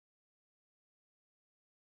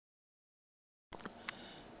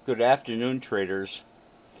Good afternoon, traders.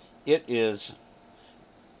 It is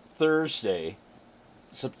Thursday,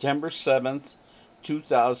 September 7th,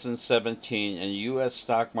 2017, and the U.S.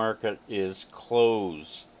 stock market is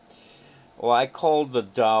closed. Well, I called the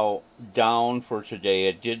Dow down for today.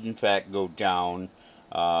 It did, in fact, go down,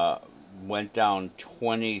 uh, went down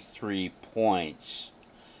 23 points.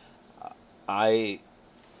 I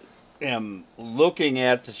am looking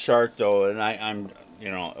at the chart, though, and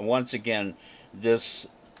once again, this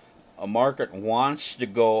a market wants to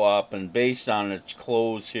go up, and based on its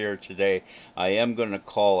close here today, I am going to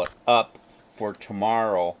call it up for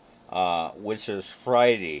tomorrow, which is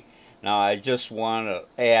Friday. Now, I just want to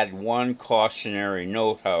add one cautionary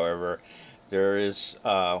note, however. There is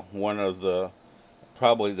one of the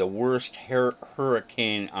probably the worst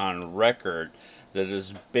hurricane on record that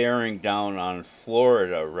is bearing down on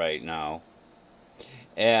Florida right now.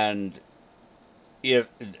 And if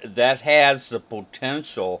that has the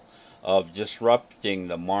potential of disrupting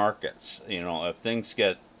the markets, if things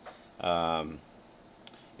get um,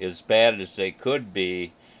 as bad as they could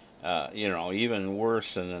be, even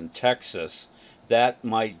worse than in Texas, that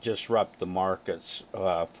might disrupt the markets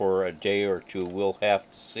for a day or two. We'll have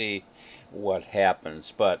to see what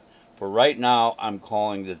happens. But for right now, I'm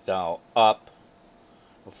calling the Dow up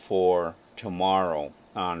for tomorrow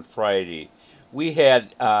on Friday. We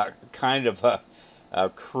had kind of a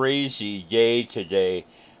crazy day today.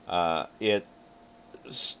 It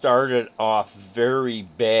started off very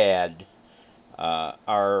bad.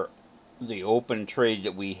 The open trade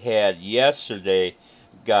that we had yesterday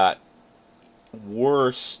got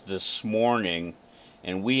worse this morning,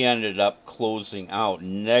 and we ended up closing out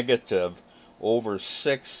negative over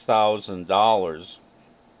 $6,000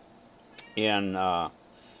 in our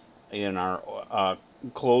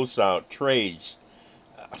closed out trades.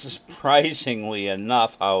 Surprisingly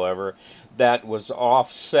enough, however, that was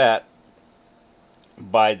offset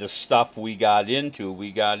by the stuff we got into.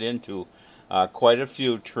 We got into quite a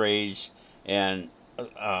few trades, and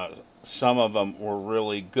some of them were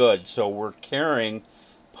really good. So we're carrying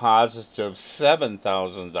positive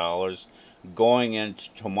 $7,000 going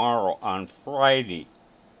into tomorrow on Friday.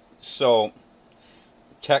 So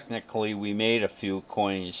technically, we made a few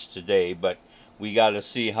coins today, but we got to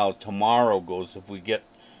see how tomorrow goes. If we get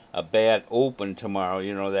a bad open tomorrow,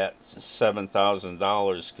 that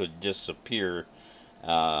 $7,000 could disappear.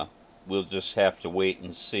 We'll just have to wait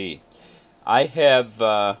and see. I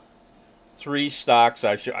have three stocks.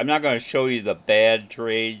 I'm not going to show you the bad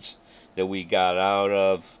trades that we got out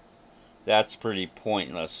of. That's pretty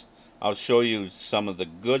pointless. I'll show you some of the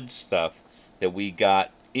good stuff that we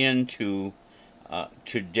got into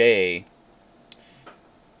today.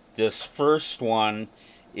 This first one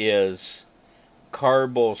is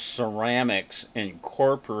Carbo Ceramics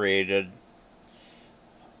Incorporated,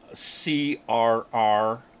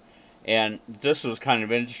 CRR, and this was kind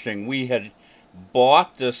of interesting. We had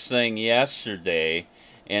bought this thing yesterday,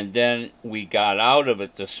 and then we got out of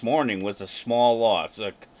it this morning with a small loss,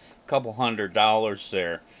 a couple $100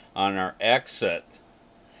 there on our exit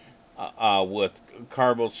with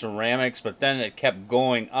Carbo Ceramics, but then it kept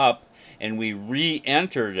going up, and we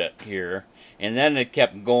re-entered it here, and then it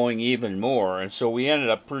kept going even more, and so we ended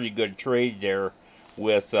up pretty good trade there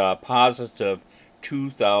with positive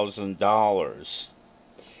 $2,000.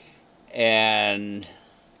 And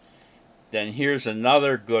then here's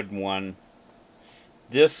another good one.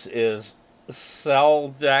 This is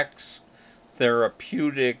Celldex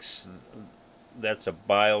Therapeutics. That's a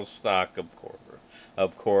biostock,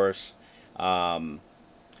 of course.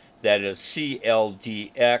 That is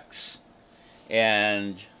CLDX,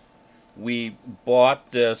 and we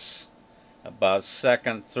bought this about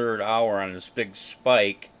second, third hour on this big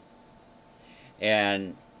spike,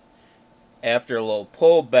 and after a little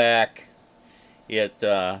pullback, it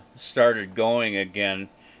started going again.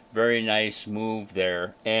 Very nice move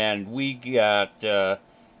there, and we got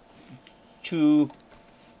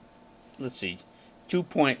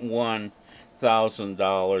 $2.1 thousand,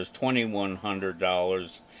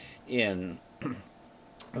 $2,100 in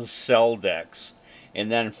Celldex.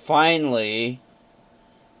 And then finally,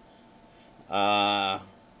 let's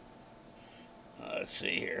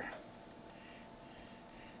see here.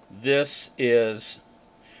 This is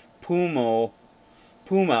Puma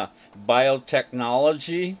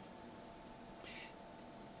Biotechnology,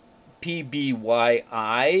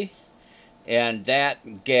 PBYI, and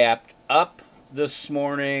that gapped up this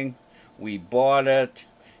morning. We bought it,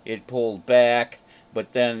 it pulled back,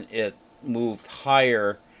 but then it moved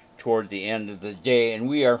higher toward the end of the day, and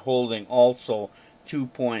we are holding also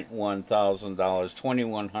 $2.1 thousand,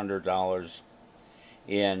 $2,100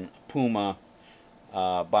 in Puma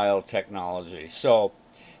biotechnology. So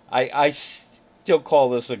I still call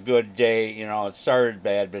this a good day. You know, it started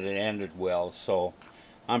bad, but it ended well. So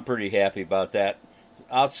I'm pretty happy about that.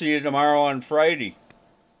 I'll see you tomorrow on Friday.